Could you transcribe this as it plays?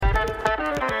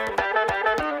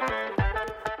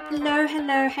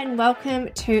Hello, and welcome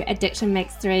to Addiction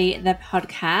Makes 3, the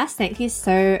podcast. Thank you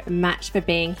so much for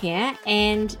being here.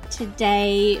 And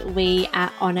today we are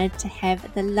honoured to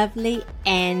have the lovely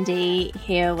Andy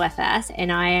here with us. And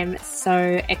I am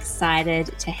so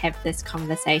excited to have this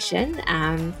conversation.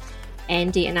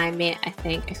 Andy and I met, I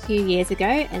think, a few years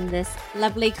ago in this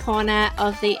lovely corner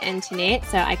of the internet.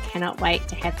 So I cannot wait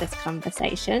to have this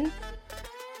conversation.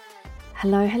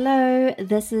 Hello.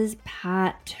 This is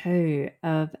part 2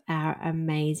 of our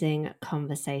amazing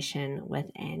conversation with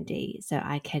Andy. So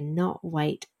I cannot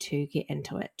wait to get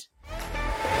into it.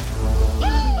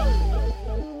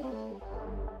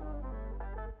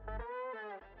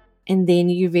 And then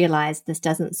you realize this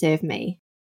doesn't serve me.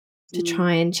 To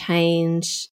try and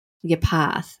change your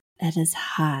path, it is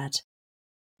hard.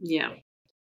 Yeah.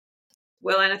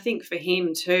 Well, and I think for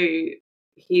him too,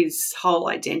 his whole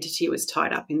identity was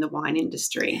tied up in the wine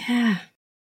industry. Yeah.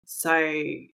 So,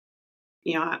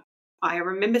 I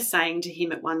remember saying to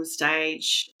him at one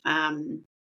stage,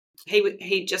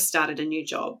 he just started a new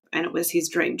job and it was his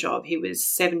dream job. He was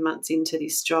 7 months into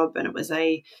this job and it was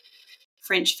a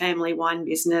French family wine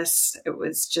business. It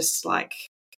was just like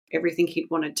everything he'd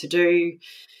wanted to do.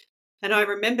 And I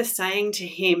remember saying to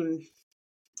him,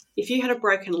 if you had a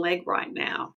broken leg right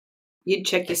now, you'd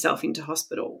check yourself into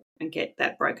hospital and get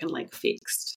that broken leg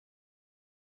fixed.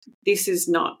 This is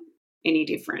not any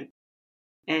different.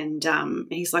 And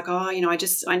he's like, I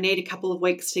need a couple of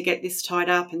weeks to get this tied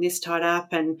up and this tied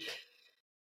up. And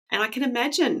I can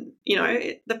imagine,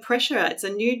 the pressure. It's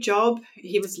a new job.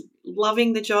 He was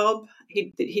loving the job.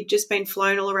 He'd just been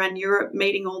flown all around Europe,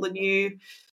 meeting all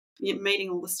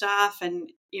the staff,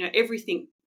 and, everything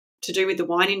to do with the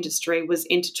wine industry was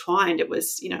intertwined. It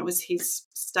was, it was his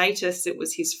status, it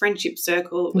was his friendship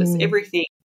circle, it was everything.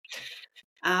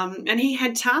 And he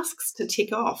had tasks to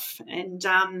tick off. And,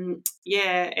 and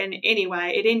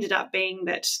anyway, it ended up being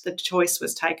that the choice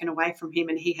was taken away from him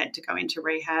and he had to go into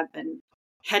rehab and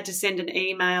had to send an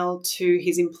email to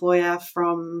his employer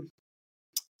from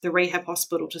the rehab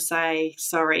hospital to say,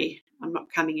 sorry, I'm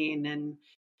not coming in, and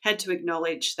had to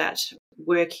acknowledge that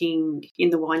working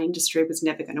in the wine industry was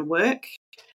never going to work,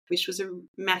 which was a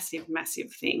massive,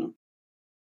 massive thing.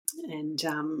 And,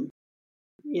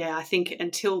 I think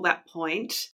until that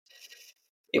point,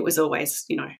 it was always,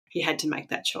 he had to make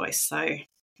that choice. So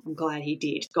I'm glad he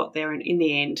did, got there in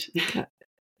the end.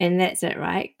 And that's it,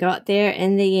 right? Got there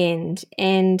in the end.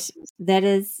 And that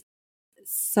is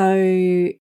so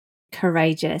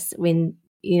courageous when,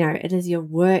 it is your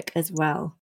work as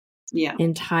well. Yeah.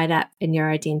 And tied up in your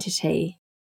identity,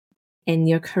 in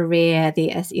your career,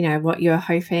 what you're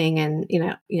hoping, and,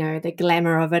 the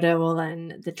glamour of it all,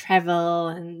 and the travel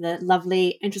and the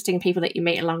lovely, interesting people that you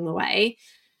meet along the way.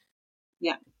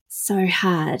 Yeah. So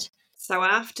hard. So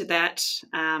after that,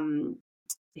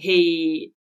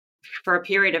 he, for a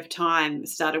period of time,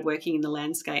 started working in the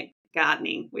landscape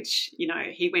gardening, which,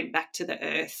 he went back to the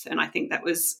earth. And I think that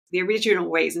was the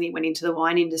original reason he went into the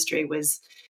wine industry, was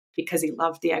because he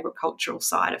loved the agricultural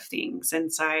side of things.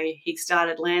 And so he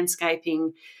started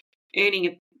landscaping,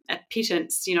 earning a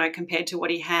pittance, compared to what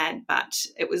he had, but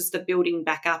it was the building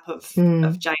back up of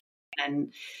Jane.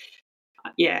 And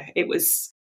it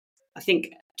was, I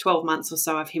think, 12 months or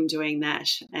so of him doing that,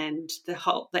 and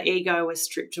the ego was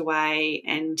stripped away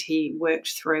and he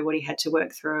worked through what he had to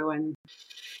work through, and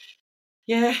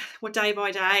day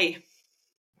by day.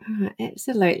 Oh,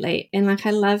 absolutely. And I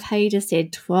love how you just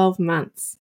said 12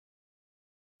 months.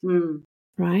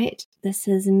 Right? This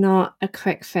is not a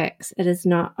quick fix. It is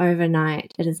not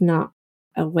overnight. It is not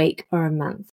a week or a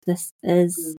month. It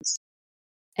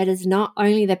is not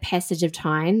only the passage of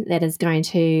time that is going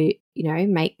to,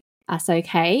 make us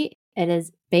okay. It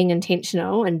is being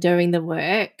intentional and doing the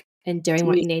work and doing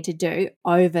what you need to do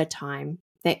over time,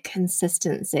 that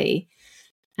consistency.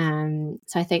 So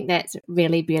I think that's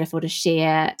really beautiful to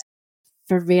share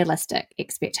for realistic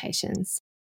expectations.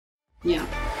 Yeah.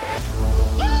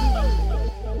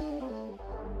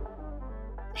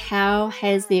 How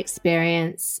has the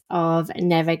experience of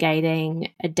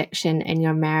navigating addiction in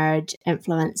your marriage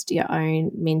influenced your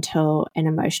own mental and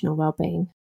emotional well-being?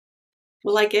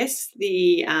 Well, I guess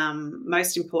the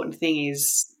most important thing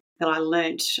is that I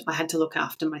learnt I had to look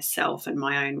after myself and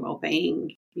my own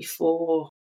well-being before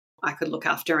I could look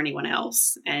after anyone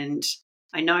else. And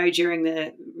I know during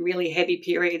the really heavy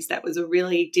periods that was a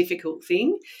really difficult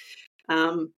thing.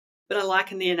 But I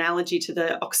liken the analogy to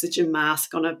the oxygen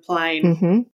mask on a plane.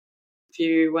 Mm-hmm. If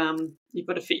you've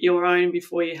got to fit your own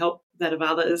before you help that of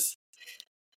others.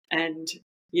 And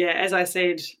as I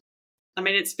said, I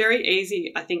mean, it's very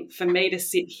easy, I think, for me to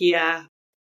sit here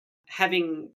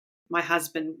having my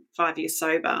husband 5 years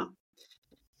sober.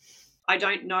 I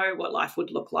don't know what life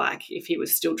would look like if he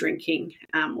was still drinking,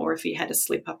 or if he had a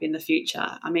slip up in the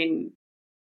future. I mean,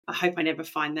 I hope I never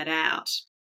find that out.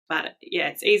 But yeah,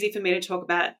 it's easy for me to talk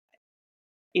about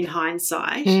in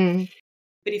hindsight.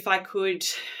 But if I could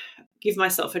give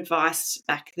myself advice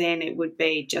back then, it would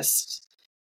be just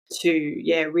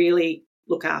to, really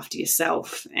look after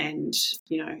yourself. And,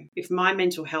 if my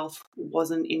mental health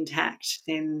wasn't intact,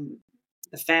 then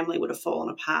the family would have fallen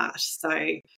apart. So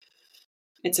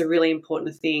it's a really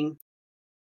important thing.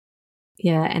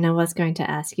 Yeah, and I was going to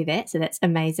ask you that, so that's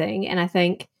amazing. And I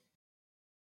think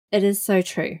it is so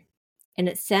true. And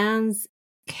it sounds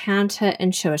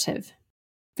counterintuitive,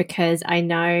 because I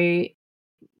know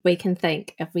we can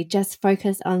think if we just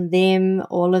focus on them,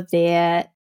 all of their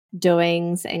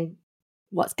doings and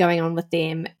what's going on with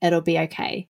them, it'll be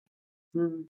okay.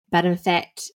 But in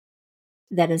fact,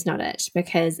 that is not it,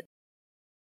 because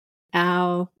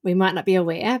we might not be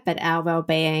aware, but our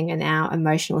well-being and our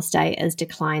emotional state is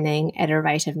declining at a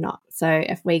rate of knots. So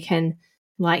if we can,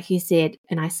 like you said,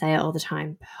 and I say it all the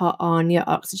time, put on your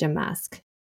oxygen mask,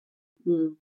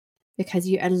 because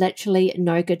you are literally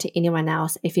no good to anyone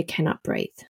else if you cannot breathe.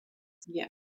 Yeah.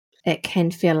 It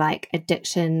can feel like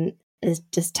addiction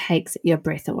just takes your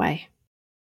breath away.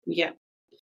 Yeah.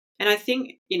 And I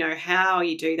think, how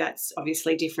you do that's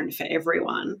obviously different for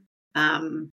everyone.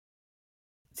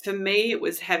 For me, it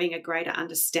was having a greater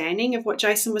understanding of what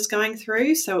Jason was going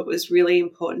through. So it was really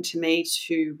important to me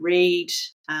to read,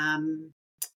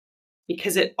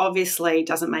 because it obviously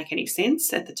doesn't make any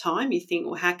sense at the time. You think,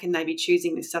 well, how can they be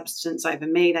choosing this substance over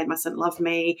me? They mustn't love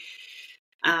me.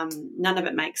 None of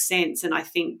it makes sense. And I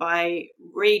think by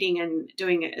reading and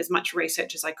doing as much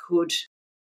research as I could,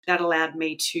 that allowed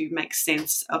me to make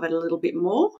sense of it a little bit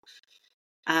more.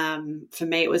 For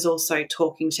me, it was also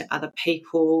talking to other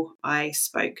people. I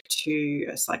spoke to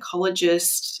a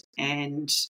psychologist,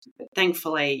 and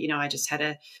thankfully,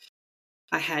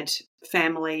 I had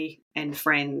family and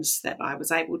friends that I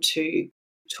was able to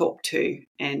talk to,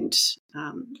 and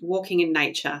walking in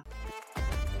nature.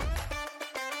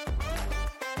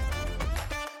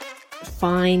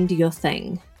 Find your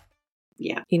thing.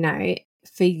 Yeah.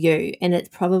 For you. And it's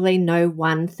probably no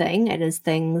one thing. It is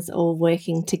things all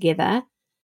working together.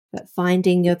 But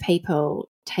finding your people,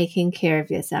 taking care of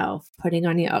yourself, putting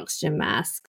on your oxygen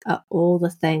mask are all the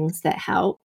things that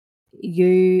help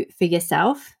you for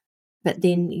yourself, but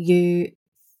then you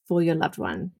for your loved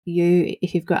one, you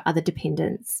if you've got other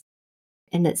dependents,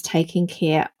 and it's taking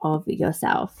care of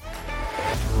yourself.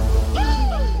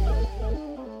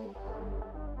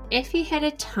 If you had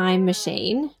a time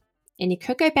machine and you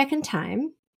could go back in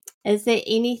time, is there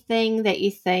anything that you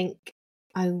think,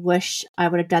 I wish I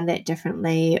would have done that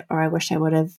differently, or I wish I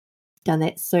would have done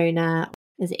that sooner?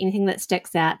 Is there anything that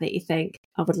sticks out that you think,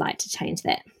 I would like to change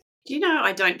that?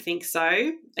 I don't think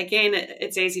so. Again,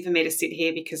 it's easy for me to sit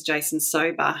here because Jason's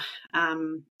sober.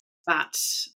 But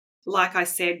like I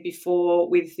said before,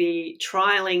 with the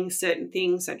trialing certain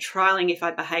things, so trialing if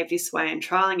I behave this way and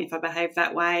trialing if I behave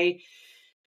that way,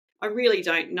 I really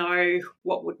don't know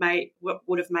what would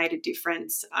have made a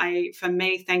difference. For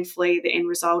me, thankfully, the end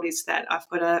result is that I've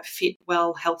got a fit,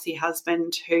 well, healthy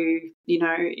husband who,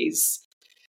 is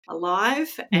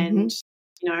alive, and,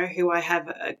 who I have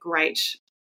a great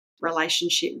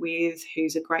relationship with,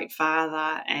 who's a great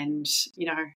father, and,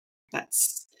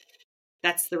 that's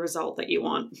the result that you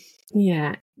want.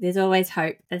 Yeah, there's always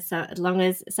hope. As long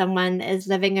as someone is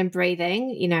living and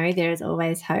breathing, there is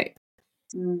always hope.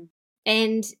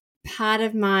 And part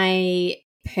of my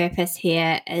purpose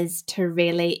here is to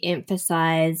really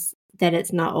emphasize that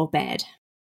it's not all bad.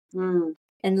 In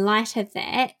light of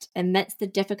that, amidst the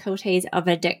difficulties of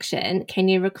addiction, can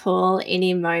you recall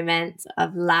any moments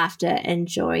of laughter and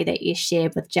joy that you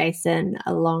shared with Jason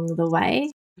along the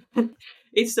way?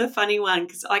 It's a funny one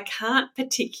because I can't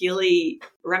particularly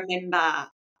remember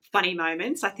funny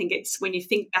moments. I think it's when you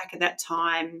think back at that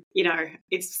time,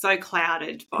 it's so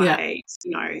clouded by,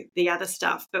 the other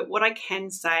stuff. But what I can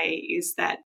say is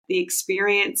that the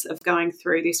experience of going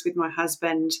through this with my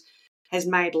husband has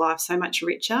made life so much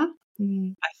richer.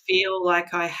 I feel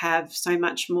like I have so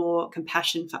much more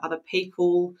compassion for other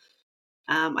people.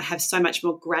 I have so much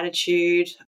more gratitude.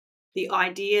 The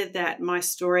idea that my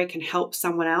story can help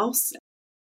someone else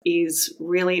is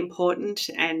really important.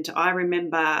 And I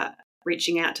remember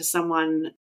reaching out to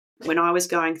someone when I was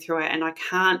going through it, and I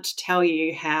can't tell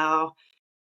you how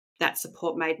that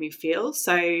support made me feel.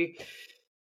 So,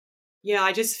 yeah,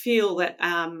 I just feel that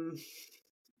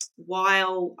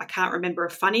while I can't remember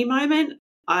a funny moment,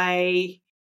 I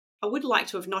would like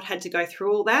to have not had to go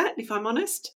through all that, if I'm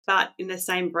honest. But in the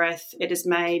same breath, it has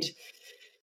made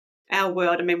our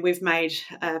world, I mean, we've made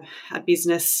a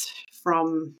business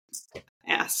from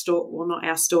our story, well, not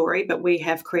our story, but we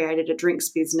have created a drinks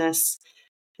business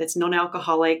that's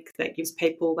non-alcoholic, that gives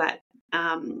people that,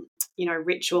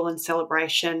 ritual and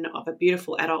celebration of a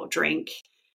beautiful adult drink.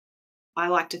 I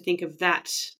like to think of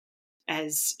that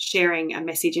as sharing a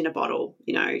message in a bottle,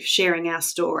 sharing our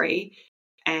story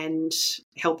and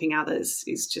helping others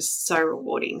is just so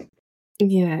rewarding.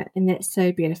 Yeah, and that's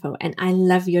so beautiful. And I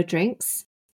love your drinks.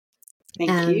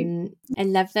 Thank you. I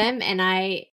love them, and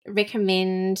I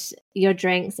recommend your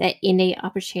drinks at any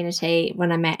opportunity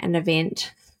when I'm at an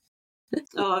event.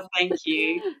 Oh, thank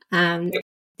you.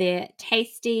 They're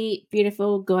tasty,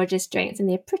 beautiful, gorgeous drinks, and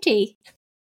they're pretty.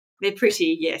 They're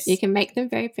pretty, yes. You can make them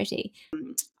very pretty.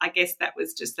 I guess that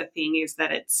was just the thing, is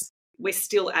that we're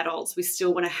still adults. We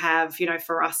still want to have,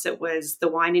 for us it was the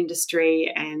wine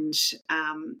industry and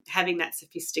having that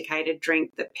sophisticated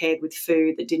drink that paired with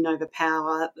food that didn't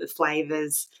overpower the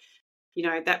flavours.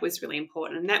 That was really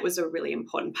important. And that was a really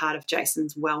important part of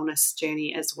Jason's wellness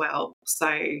journey as well.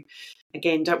 So,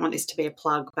 again, don't want this to be a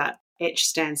plug, but ETCH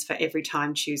stands for Every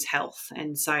Time Choose Health.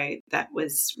 And so that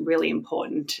was really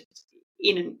important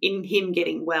in him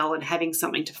getting well and having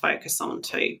something to focus on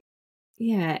too.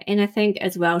 Yeah, and I think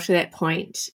as well, to that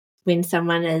point, when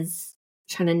someone is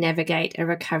trying to navigate a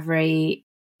recovery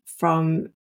from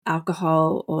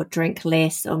alcohol or drink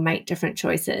less or make different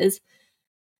choices,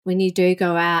 when you do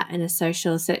go out in a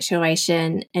social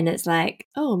situation and it's like,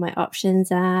 oh, my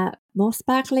options are more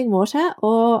sparkling water,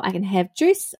 or I can have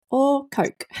juice or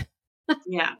Coke.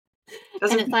 Yeah.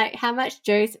 And it's like, how much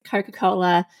juice,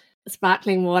 Coca-Cola,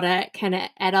 sparkling water can an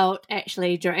adult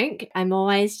actually drink? I'm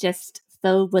always just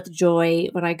filled with joy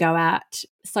when I go out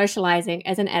socializing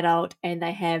as an adult and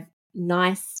they have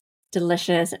nice,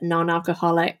 delicious,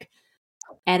 non-alcoholic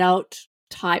adult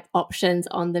type options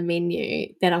on the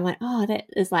menu, that I'm like, oh, that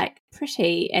is like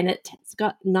pretty, and it's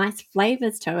got nice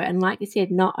flavors to it, and like you said,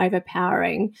 not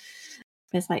overpowering.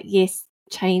 It's like, yes,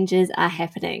 changes are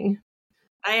happening.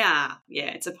 They are. Yeah,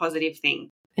 it's a positive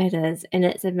thing. It is, and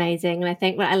it's amazing. And I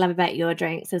think what I love about your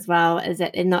drinks as well is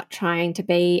that they're not trying to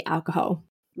be alcohol.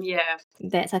 Yeah.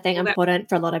 That's, I think, important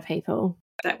for a lot of people.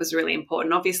 That was really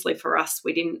important. Obviously for us,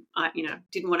 we didn't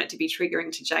want it to be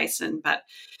triggering to Jason, but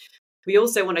we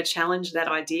also want to challenge that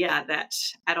idea that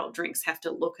adult drinks have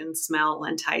to look and smell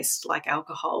and taste like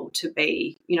alcohol to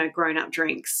be, grown-up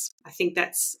drinks. I think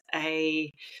that's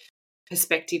a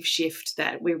perspective shift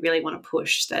that we really want to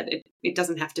push, that it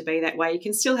doesn't have to be that way. You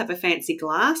can still have a fancy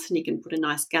glass and you can put a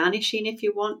nice garnish in if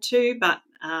you want to, but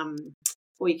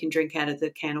or you can drink out of the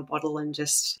can or bottle and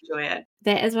just enjoy it.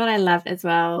 That is what I loved as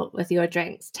well with your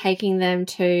drinks, taking them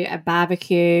to a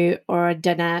barbecue or a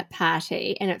dinner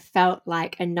party, and it felt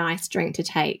like a nice drink to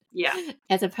take. Yeah.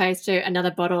 As opposed to another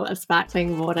bottle of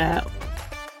sparkling water.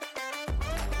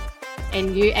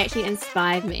 And you actually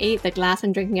inspired me. The glass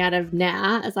I'm drinking out of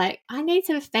now is like, I need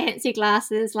some fancy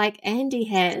glasses like Andy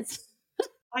has.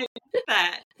 I love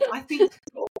that. I think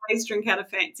you always drink out of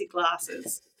fancy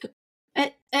glasses.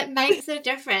 It makes a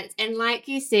difference. And like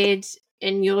you said,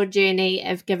 in your journey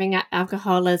of giving up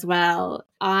alcohol as well,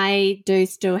 I do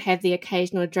still have the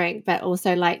occasional drink, but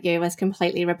also like you was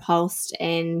completely repulsed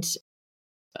and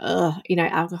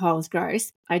alcohol is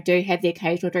gross. I do have the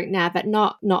occasional drink now, but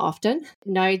not often.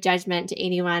 No judgment to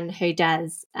anyone who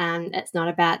does. It's not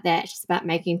about that. It's just about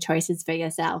making choices for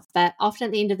yourself. But often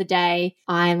at the end of the day,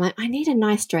 I'm like, I need a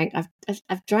nice drink.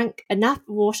 I've drunk enough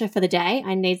water for the day.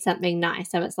 I need something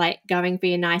nice. So it's like going for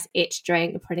your nice ETCH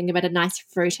drink, putting a bit of nice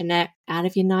fruit in it out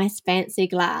of your nice fancy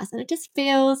glass, and it just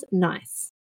feels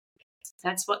nice.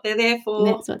 That's what they're there for.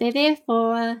 That's what they're there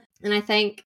for. And I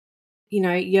think, you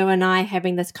and I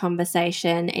having this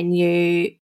conversation, and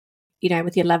you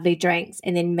with your lovely drinks,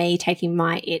 and then me taking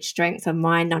my ETCH drinks or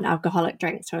my non-alcoholic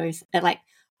drinks, so it like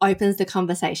opens the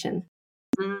conversation.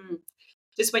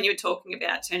 Just when you were talking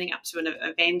about turning up to an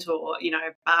event or,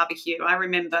 barbecue, I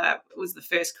remember it was the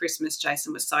first Christmas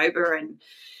Jason was sober,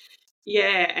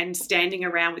 and standing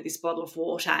around with this bottle of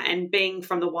water, and being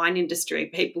from the wine industry,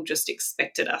 people just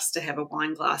expected us to have a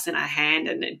wine glass in our hand,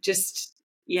 and it just,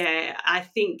 I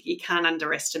think you can't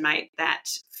underestimate that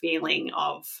feeling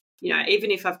of,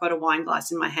 even if I've got a wine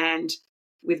glass in my hand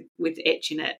with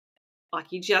ETCH in it, like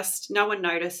no one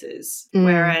notices.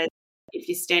 Whereas if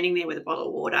you're standing there with a bottle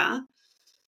of water,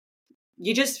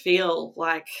 you just feel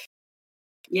like,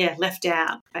 left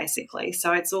out basically.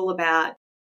 So it's all about,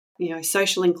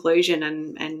 social inclusion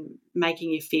and making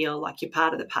you feel like you're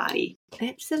part of the party.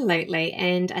 Absolutely.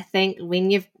 And I think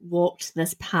when you've walked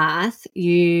this path,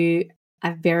 you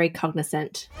are very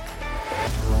cognizant.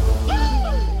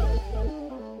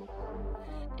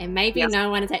 And maybe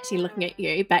no one is actually looking at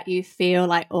you, but you feel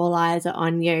like all eyes are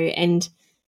on you. And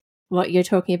what you're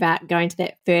talking about, going to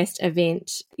that first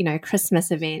event,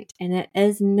 Christmas event, and it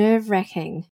is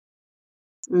nerve-wracking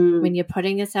when you're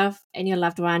putting yourself and your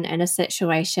loved one in a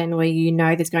situation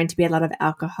where there's going to be a lot of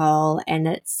alcohol,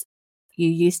 and you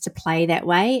used to play that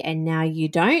way and now you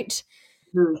don't.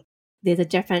 There's a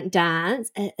different dance.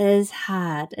 It is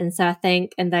hard. And so I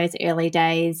think in those early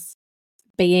days,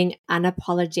 being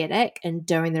unapologetic and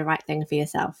doing the right thing for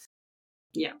yourself.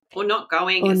 Yeah. Or not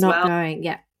going or as not well. going,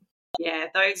 yeah. Yeah,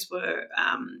 those were,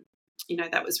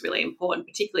 that was really important,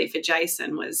 particularly for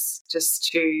Jason, was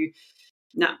just to,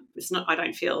 no, it's not, I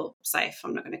don't feel safe,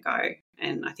 I'm not going to go.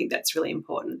 And I think that's really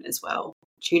important as well,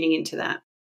 tuning into that.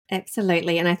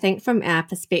 Absolutely. And I think from our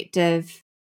perspective,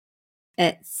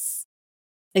 it's,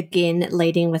 again,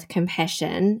 leading with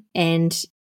compassion, and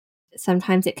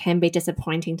sometimes it can be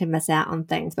disappointing to miss out on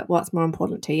things, but what's more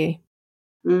important to you?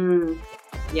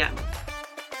 Yeah.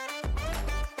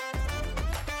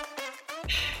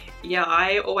 Yeah,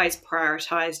 I always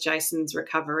prioritized Jason's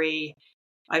recovery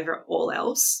over all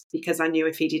else, because I knew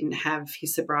if he didn't have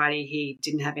his sobriety, he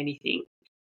didn't have anything.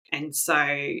 And so,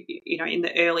 in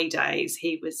the early days,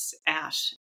 he was out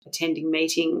attending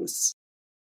meetings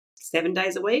 7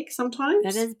 days a week sometimes.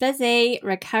 It is busy.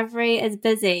 Recovery is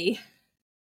busy.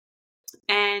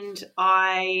 And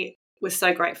I was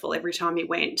so grateful every time he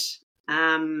went.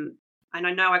 And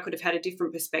I know I could have had a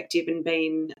different perspective and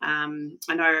been,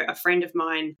 I know a friend of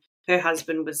mine, her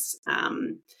husband was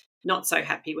not so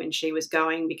happy when she was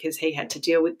going because he had to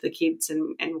deal with the kids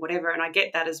and whatever. And I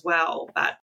get that as well.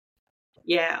 But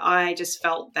yeah, I just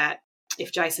felt that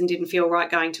if Jason didn't feel right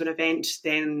going to an event,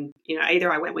 then,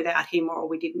 either I went without him or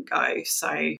we didn't go.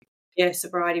 So yeah,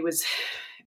 sobriety was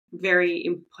very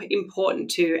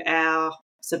important to our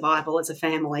survival as a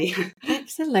family.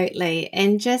 Absolutely.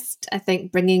 And just, I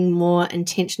think, bringing more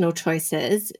intentional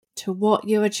choices to what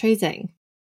you are choosing.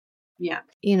 Yeah.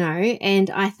 And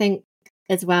I think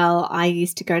as well, I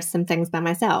used to go to some things by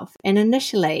myself. And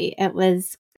initially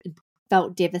it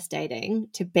felt devastating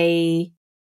to be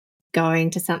going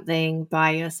to something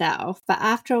by yourself. But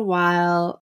after a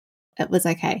while, it was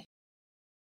okay.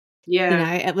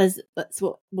 Yeah. It's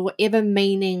whatever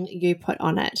meaning you put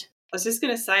on it. I was just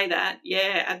going to say that.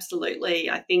 Yeah, absolutely.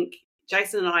 I think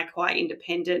Jason and I are quite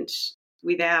independent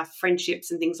with our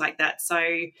friendships and things like that. So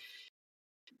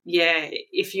yeah,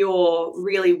 if you're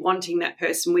really wanting that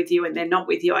person with you and they're not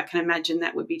with you, I can imagine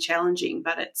that would be challenging.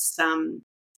 But it's,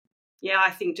 I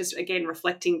think just, again,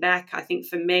 reflecting back, I think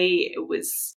for me,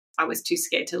 I was too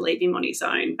scared to leave him on his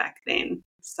own back then.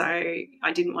 So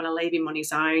I didn't want to leave him on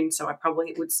his own. So I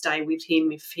probably would stay with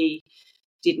him if he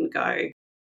didn't go.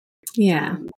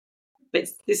 Yeah. But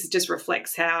this just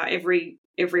reflects how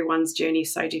everyone's journey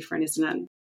is so different, isn't it?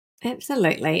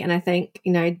 Absolutely. And I think,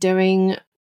 doing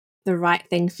the right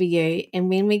thing for you. And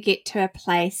when we get to a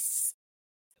place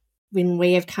when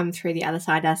we have come through the other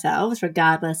side ourselves,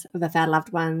 regardless of if our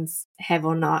loved ones have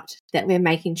or not, that we're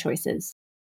making choices.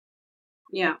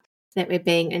 Yeah. That we're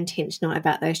being intentional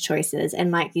about those choices.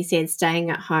 And like you said,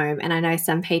 staying at home. And I know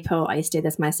some people, I used to do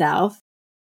this myself,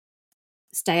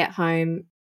 stay at home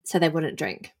so they wouldn't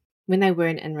drink when they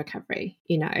weren't in recovery,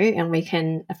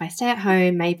 and if I stay at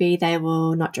home, maybe they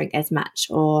will not drink as much,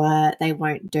 or they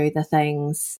won't do the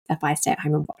things if I stay at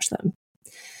home and watch them.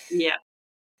 Yeah.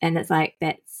 And it's like,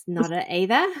 that's not it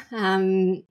either.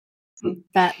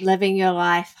 But living your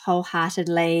life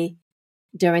wholeheartedly,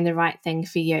 doing the right thing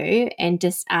for you, and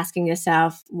just asking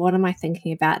yourself, what am I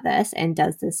thinking about this, and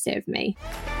does this serve me?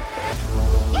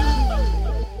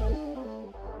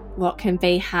 What can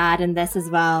be hard in this as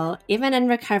well, even in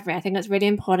recovery, I think it's really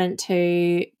important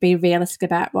to be realistic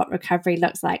about what recovery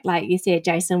looks like. Like you said,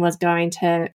 Jason was going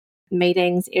to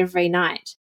meetings every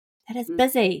night. That is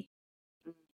busy.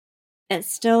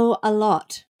 It's still a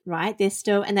lot, right?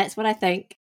 And that's what I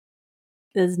think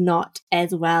is not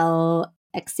as well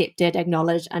accepted,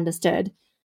 acknowledged, understood.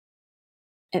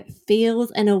 It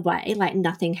feels in a way like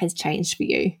nothing has changed for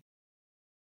you.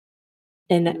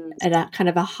 And at a kind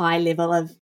of a high level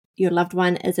of your loved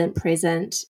one isn't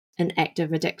present in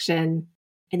active addiction,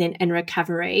 and then in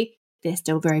recovery, they're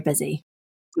still very busy.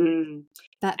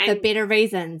 But for better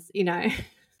reasons, Yeah.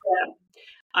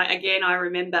 I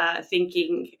remember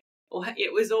thinking,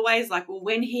 it was always like, well,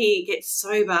 when he gets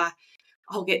sober,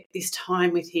 I'll get this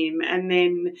time with him. And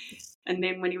then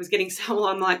when he was getting so,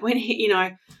 I'm like, when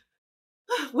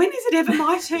when is it ever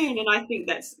my turn? And I think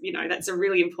that's a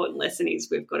really important lesson, is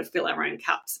we've got to fill our own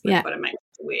cups. We've got to make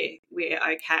sure we're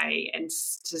okay, and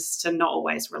just to not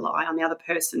always rely on the other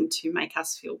person to make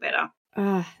us feel better.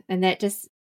 And that just,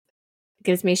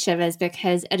 gives me shivers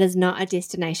because it is not a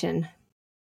destination.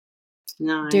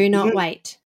 No. Do not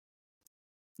wait.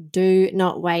 Do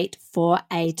not wait for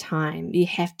a time. You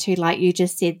have to, like you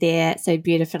just said there so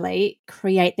beautifully,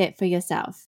 create that for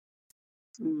yourself.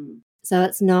 So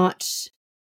it's not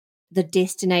the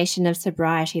destination of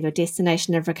sobriety, the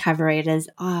destination of recovery. It is,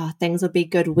 things will be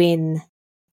good when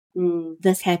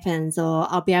this happens, or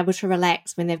I'll be able to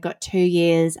relax when they've got 2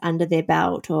 years under their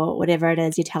belt, or whatever it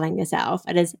is you're telling yourself.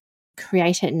 It is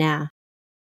create it now.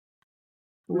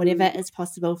 Whatever is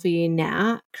possible for you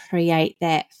now, create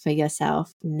that for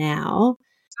yourself now.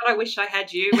 God, I wish I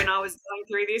had you when I was going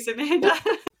through this, Amanda.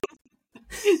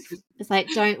 It's like,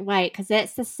 don't wait, because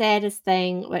that's the saddest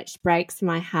thing, which breaks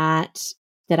my heart,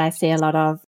 that I see a lot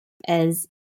of, is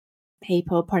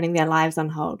people putting their lives on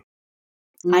hold.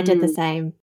 I did the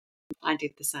same. I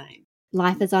did the same.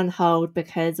 Life is on hold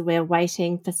because we're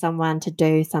waiting for someone to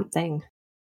do something.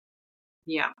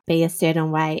 Yeah. Be a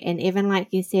certain way. And even like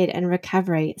you said, in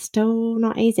recovery, it's still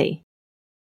not easy.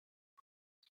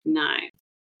 No.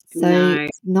 So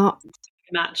it's not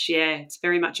much, it's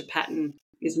very much a pattern,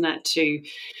 isn't it? To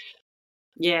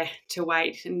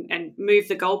wait and move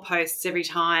the goalposts every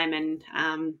time, and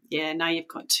now you've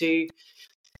got to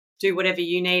do whatever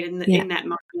you need in that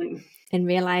moment. And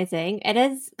realizing it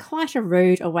is quite a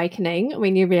rude awakening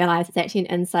when you realize it's actually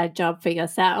an inside job for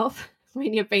yourself,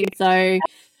 when you've been so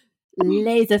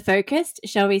laser focused,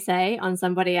 shall we say, on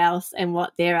somebody else and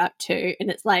what they're up to. And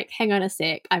it's like, hang on a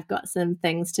sec, I've got some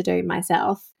things to do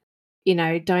myself. You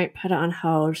know, don't put it on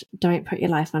hold. Don't put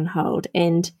your life on hold.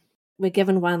 And we're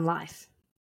given one life.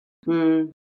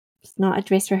 It's not a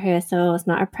dress rehearsal. It's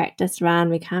not a practice run.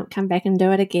 We can't come back and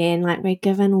do it again. Like, we're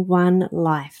given one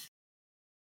life.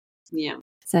 Yeah.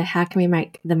 So how can we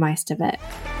make the most of it?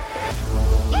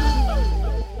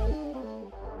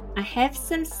 I have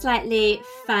some slightly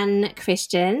fun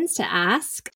questions to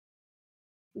ask.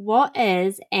 What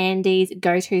is Andy's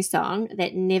go-to song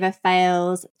that never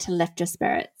fails to lift your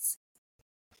spirits?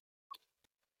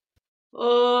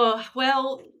 Oh,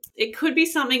 well, it could be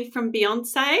something from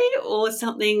Beyonce or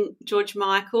something George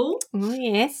Michael. Oh,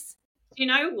 yes. You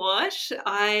know what?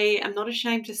 I am not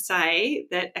ashamed to say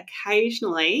that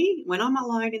occasionally when I'm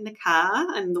alone in the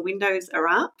car and the windows are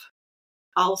up,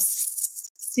 I'll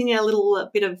sing a little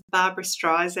bit of Barbara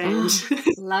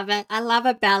Streisand. Love it. I love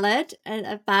a ballad.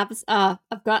 I've got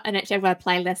a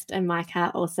playlist in my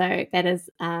car also that is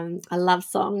a love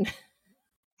song.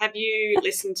 Have you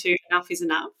listened to Enough is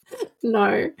Enough?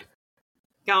 No.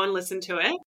 Go and listen to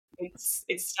it.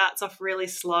 It starts off really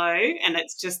slow and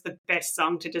it's just the best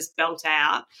song to just belt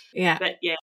out. Yeah. But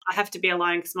I have to be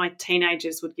alone because my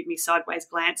teenagers would give me sideways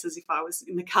glances if I was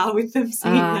in the car with them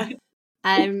singing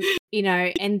that. You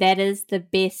know, and that is the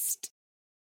best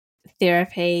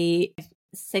therapy.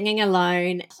 Singing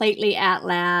alone, completely out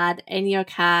loud in your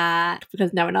car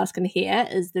because no one else can hear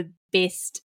is the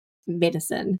best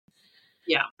medicine.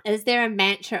 Yeah. Is there a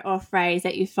mantra or phrase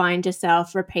that you find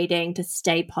yourself repeating to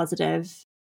stay positive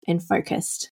and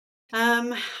focused?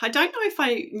 I don't know if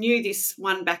I knew this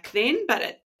one back then,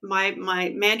 but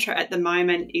my mantra at the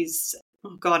moment is,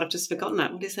 oh God, I've just forgotten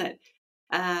it. What is it?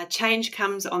 Change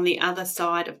comes on the other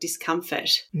side of discomfort.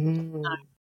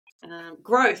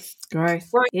 Growth.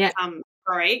 Yeah.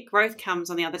 Growth comes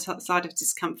on the other side of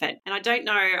discomfort. And I don't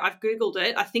know, I've Googled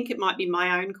it. I think it might be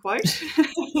my own quote.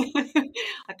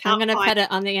 I'm going to put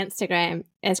it on the Instagram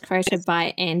as quoted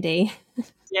by Andy.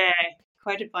 Yeah,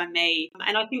 quoted by me.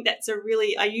 And I think that's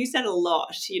I use that a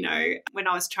lot, you know, when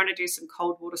I was trying to do some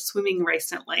cold water swimming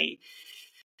recently.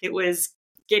 It was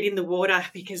get in the water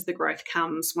because the growth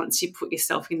comes once you put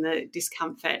yourself in the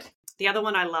discomfort. The other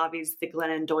one I love is the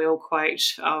Glennon Doyle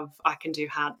quote of I can do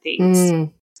hard things.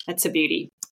 That's a beauty.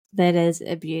 That is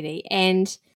a beauty.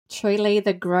 And truly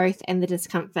the growth and the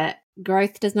discomfort.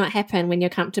 Growth does not happen when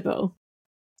you're comfortable.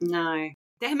 No.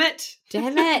 Damn it.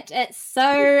 It's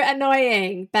so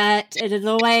annoying, but it is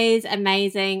always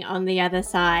amazing on the other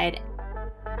side.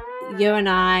 You and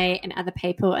I and other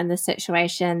people in this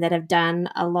situation that have done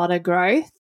a lot of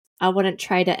growth, I wouldn't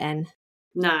trade it in.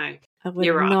 No. I would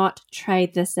not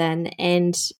trade this in.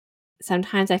 And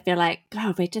sometimes I feel like,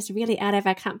 God, we're just really out of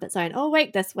our comfort zone. All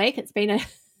week this week, it's been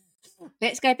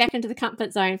let's go back into the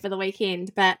comfort zone for the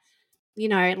weekend. But, you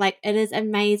know, like it is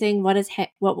amazing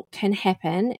what can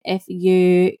happen if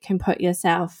you can put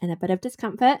yourself in a bit of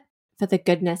discomfort for the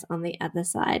goodness on the other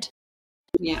side.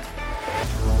 Yeah.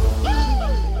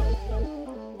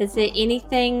 Is there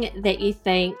anything that you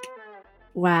think,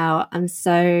 wow, I'm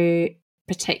so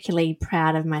particularly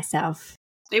proud of myself?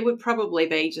 It would probably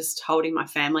be just holding my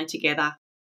family together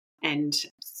and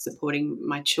supporting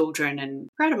my children, and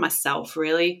proud of myself,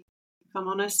 really, if I'm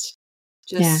honest.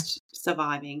 just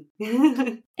surviving.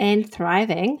 And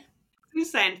thriving. I'm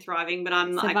saying thriving, but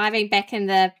I'm surviving back in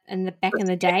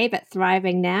the day, but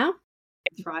thriving now.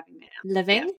 Thriving now.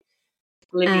 Living. Yeah.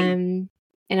 Living.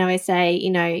 And I always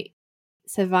say,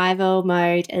 survival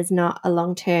mode is not a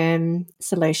long-term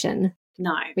solution.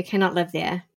 No. We cannot live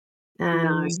there.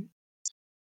 No.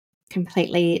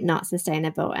 Completely not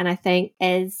sustainable. And I think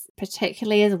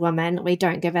particularly as women, we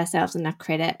don't give ourselves enough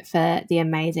credit for the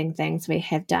amazing things we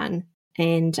have done.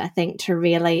 And I think to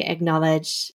really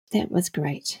acknowledge that was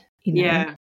great.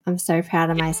 Yeah. I'm so proud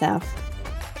of myself.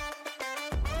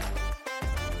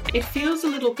 It feels a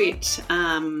little bit,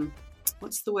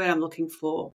 what's the word I'm looking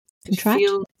for? Contrite?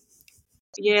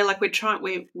 Like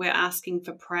we're asking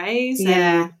for praise.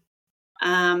 Yeah.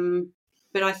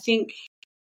 But I think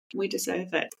we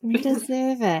deserve it. We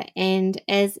deserve it. And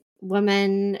as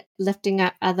women, lifting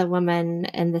up other women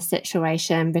in the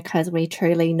situation because we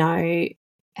truly know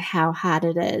how hard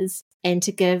it is, and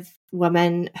to give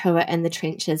women who are in the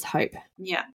trenches hope.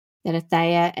 Yeah. That if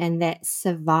they are in that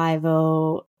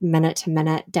survival minute to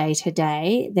minute, day to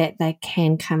day, that they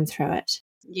can come through it.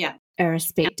 Yeah.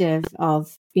 Irrespective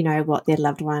of, what their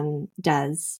loved one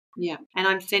does. Yeah. And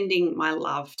I'm sending my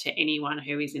love to anyone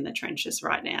who is in the trenches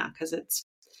right now, because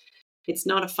it's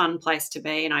not a fun place to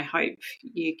be, and I hope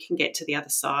you can get to the other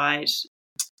side,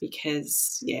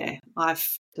 because,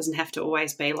 life doesn't have to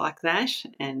always be like that.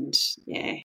 And,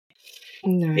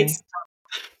 No. It's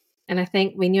And I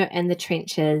think when you're in the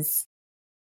trenches,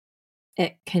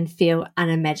 it can feel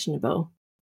unimaginable.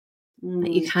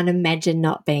 Like you can't imagine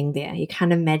not being there. You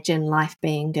can't imagine life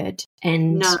being good.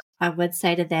 And No. I would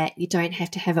say to that, you don't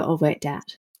have to have it all worked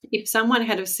out. If someone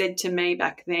had have said to me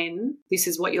back then, this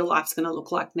is what your life's going to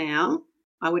look like now,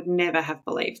 I would never have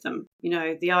believed them.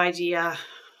 The idea,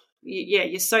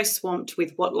 you're so swamped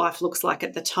with what life looks like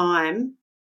at the time.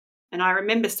 And I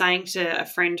remember saying to a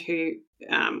friend who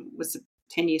was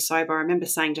 10 years sober, I remember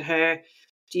saying to her,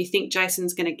 do you think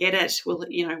Jason's going to get it?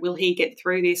 Will he get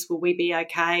through this? Will we be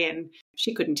okay? And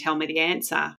she couldn't tell me the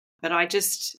answer. But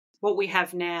what we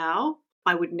have now,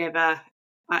 I would never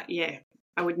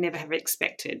have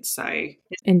expected. So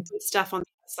there's good stuff on the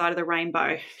other side of the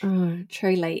rainbow. Oh,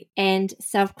 truly. And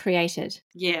self-created.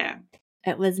 Yeah.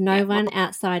 It was no one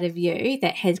outside of you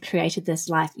that has created this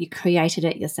life. You created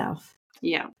it yourself.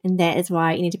 Yeah. And that is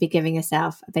why you need to be giving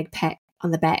yourself a big pat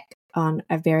on the back on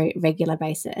a very regular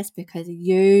basis, because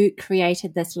you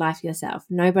created this life yourself,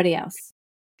 nobody else.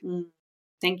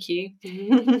 Thank you.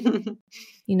 And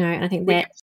I think that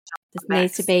this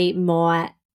needs to be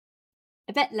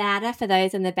a bit louder for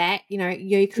those in the back.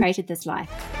 You created this life.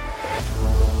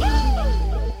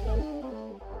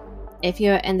 If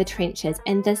you're in the trenches,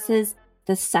 and this is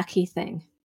the sucky thing,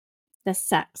 this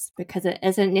sucks because it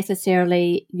isn't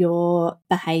necessarily your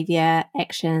behavior,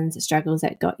 actions, struggles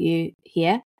that got you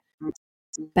here,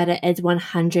 but it is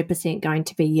 100% going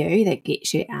to be you that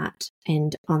gets you out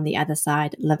and on the other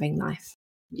side living life.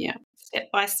 Yeah, step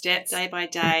by step, day by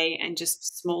day, and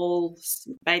just small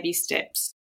baby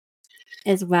steps.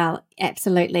 As well,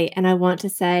 absolutely. And I want to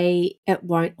say it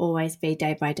won't always be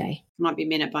day by day. Might be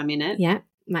minute by minute. Yeah,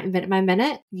 might be minute by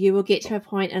minute. You will get to a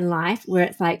point in life where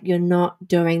it's like you're not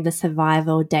doing the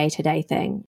survival day-to-day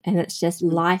thing. And it's just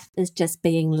life is just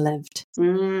being lived.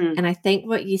 And I think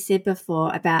what you said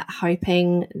before about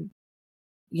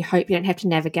you hope you don't have to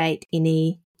navigate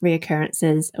any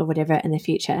reoccurrences or whatever in the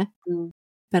future.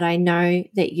 But I know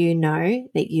that you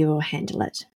will handle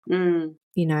it.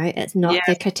 It's not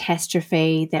the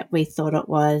catastrophe that we thought it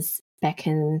was back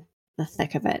in the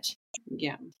thick of it.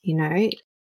 Yeah.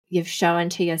 You've shown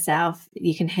to yourself that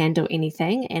you can handle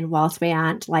anything. And whilst we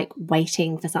aren't like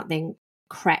waiting for something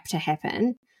crap to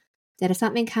happen, that if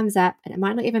something comes up, and it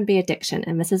might not even be addiction,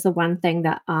 and this is the one thing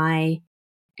that I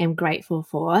am grateful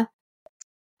for,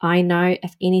 I know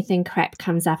if anything crap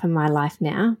comes up in my life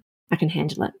now, I can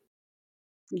handle it.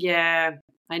 Yeah,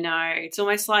 I know. It's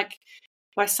almost like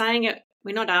by saying it,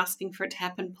 we're not asking for it to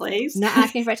happen, please. Not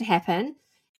asking for it to happen.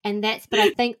 But I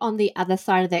think on the other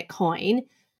side of that coin,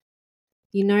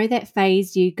 that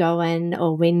phase you go in,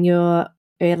 or when you're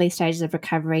early stages of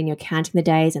recovery and you're counting the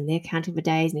days and they're counting the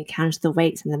days and you count the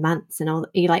weeks and the months and all,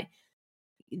 you're like,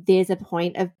 there's a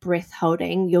point of breath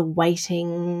holding. You're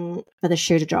waiting for the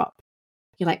shoe to drop.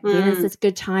 You're like, when is this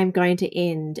good time going to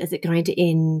end? Is it going to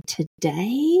end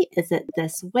today? Is it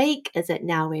this week? Is it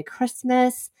now we're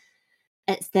Christmas?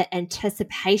 It's the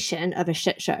anticipation of a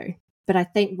shit show. But I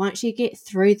think once you get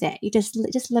through that, you're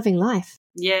just living life.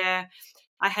 Yeah.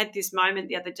 I had this moment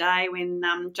the other day when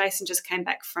Jason just came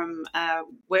back from a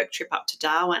work trip up to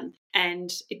Darwin,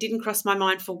 and it didn't cross my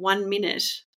mind for 1 minute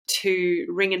to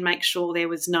ring and make sure there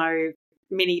was no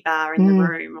minibar in the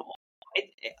room.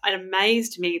 It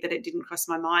amazed me that it didn't cross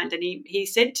my mind. And he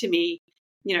said to me,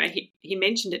 you know, he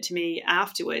mentioned it to me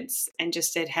afterwards and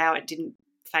just said how it didn't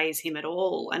faze him at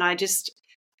all. And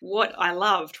what I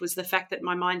loved was the fact that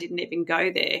my mind didn't even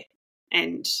go there.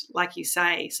 And like you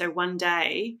say, so one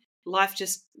day life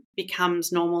just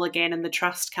becomes normal again and the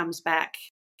trust comes back,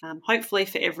 hopefully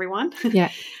for everyone.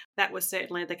 Yeah. That was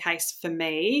certainly the case for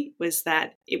me, was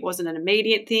that it wasn't an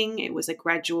immediate thing. It was a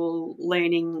gradual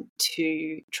learning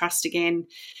to trust again.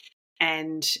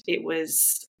 And it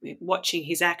was watching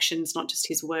his actions, not just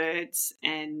his words.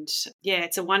 And, yeah,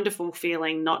 it's a wonderful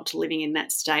feeling not living in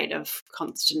that state of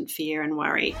constant fear and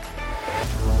worry.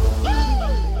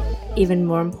 Even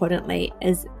more importantly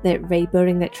is that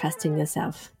rebuilding that trust in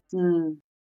yourself.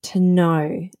 To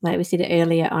know, like we said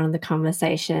earlier on in the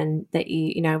conversation, that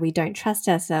you know, we don't trust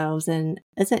ourselves. And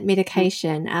is it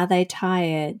medication? Are they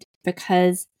tired?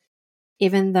 Because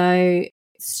even though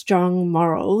strong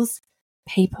morals,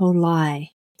 people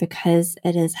lie because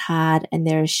it is hard and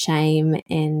there is shame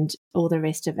and all the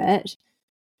rest of it.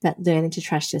 But learning to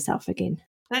trust yourself again.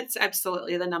 That's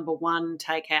absolutely the number one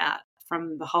takeout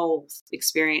from the whole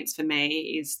experience for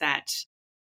me, is that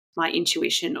my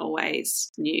intuition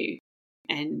always knew.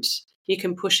 And you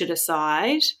can push it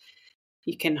aside.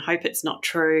 You can hope it's not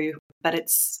true, but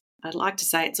I'd like to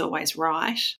say it's always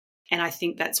right. And I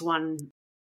think that's one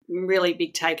really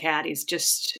big takeout, is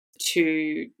just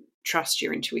to trust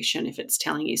your intuition if it's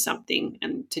telling you something,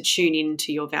 and to tune in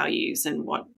to your values and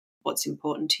what's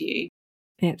important to you.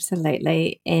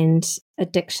 Absolutely. And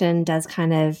addiction does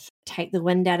kind of take the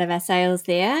wind out of our sails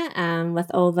there,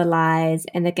 with all the lies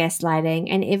and the gaslighting,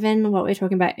 and even what we were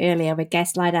talking about earlier, we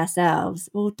gaslight ourselves.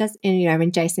 Well,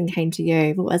 when Jason came to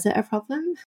you, was it a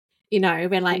problem? You know,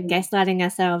 we're like gaslighting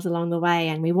ourselves along the way,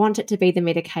 and we want it to be the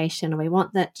medication, or we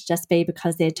want that to just be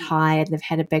because they're tired, they've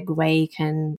had a big week,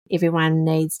 and everyone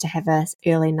needs to have a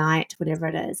early night, whatever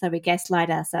it is. So we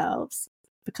gaslight ourselves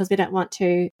because we don't want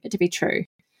it to be true.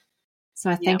 So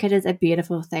I think it is a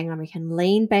beautiful thing when we can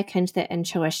lean back into that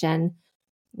intuition.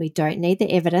 We don't need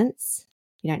the evidence.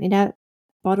 You don't need our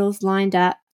bottles lined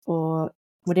up or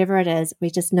whatever it is. We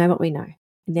just know what we know.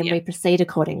 And then we proceed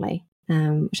accordingly,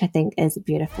 which I think is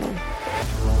beautiful.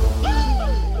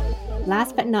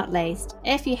 Last but not least,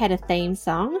 if you had a theme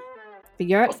song for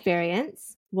your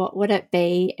experience, what would it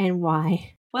be and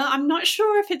why? Well, I'm not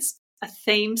sure if it's a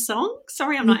theme song.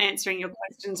 Sorry, I'm not answering your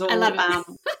questions all. I love it.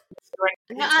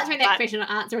 I'm not answering that question.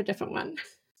 I'll answer a different one.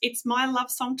 It's my love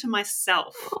song to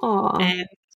myself. Aww. And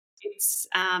it's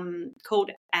called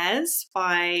As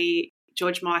by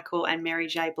George Michael and Mary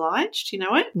J. Blige. Do you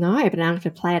know it? No, but I'm going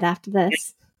to play it after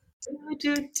this.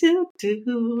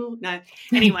 No.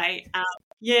 Anyway,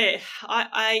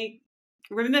 I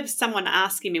remember someone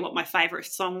asking me what my favourite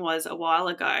song was a while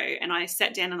ago, and I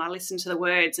sat down and I listened to the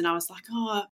words and I was like,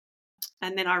 oh.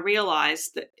 And then I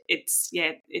realised that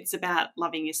it's about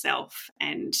loving yourself,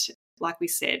 and like we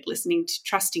said,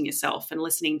 trusting yourself and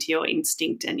listening to your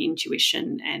instinct and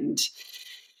intuition, and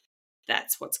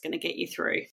that's what's going to get you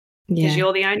through, because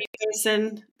you're the only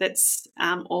person that's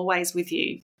always with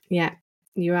you. Yeah,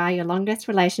 you are your longest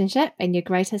relationship and your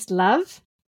greatest love.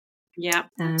 Yeah,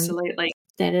 absolutely.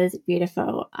 That is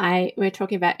beautiful. We were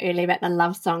talking about earlier about the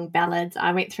love song ballads.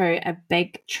 I went through a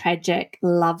big tragic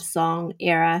love song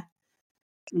era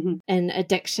in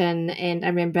addiction, and I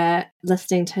remember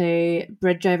listening to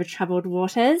Bridge Over Troubled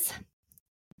Waters,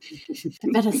 a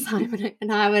bit of Simon,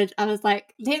 and I was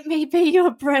like, let me be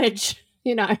your bridge,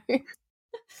 you know.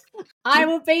 I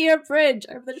will be your bridge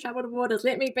over the troubled waters.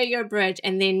 Let me be your bridge.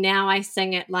 And then now I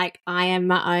sing it like I am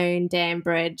my own damn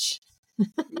bridge.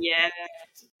 Yeah.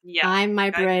 I'm my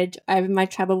bridge over my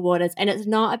troubled waters. And it's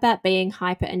not about being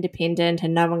hyper independent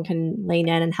and no one can lean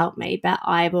in and help me, but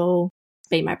I will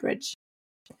be my bridge.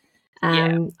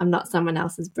 I'm not someone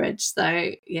else's bridge. So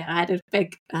I had a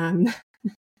big I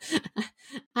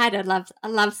had a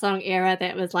love song era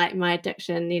that was like my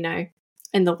addiction, you know,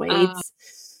 in the weeds.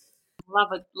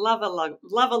 Love a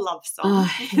love song.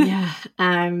 Oh, yeah.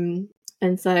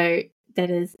 And so that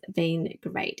has been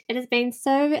great. It has been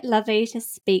so lovely to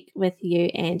speak with you,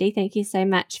 Andy. Thank you so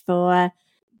much for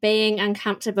being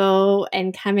uncomfortable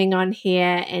and coming on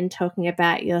here and talking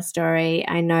about your story.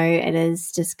 I know it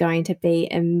is just going to be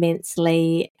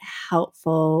immensely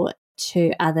helpful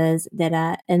to others that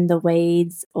are in the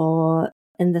weeds or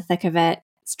in the thick of it,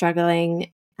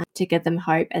 struggling, to give them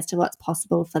hope as to what's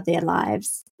possible for their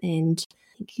lives. And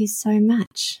thank you so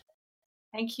much.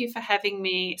 Thank you for having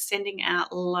me, sending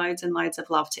out loads and loads of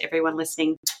love to everyone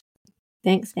listening.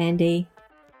 Thanks, Andy.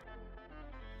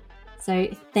 So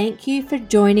thank you for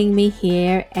joining me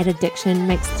here at Addiction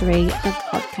Makes 3, the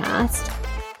podcast.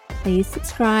 Please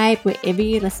subscribe wherever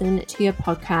you listen to your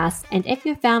podcast. And if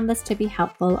you found this to be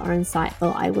helpful or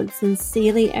insightful, I would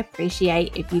sincerely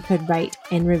appreciate if you could rate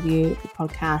and review the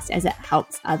podcast, as it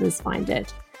helps others find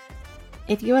it.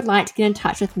 If you would like to get in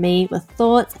touch with me with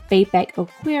thoughts, feedback, or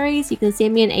queries, you can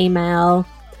send me an email.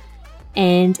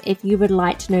 And if you would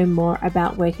like to know more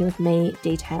about working with me,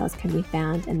 details can be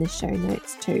found in the show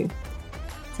notes too.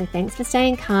 So thanks for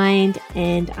staying kind,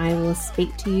 and I will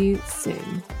speak to you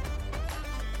soon.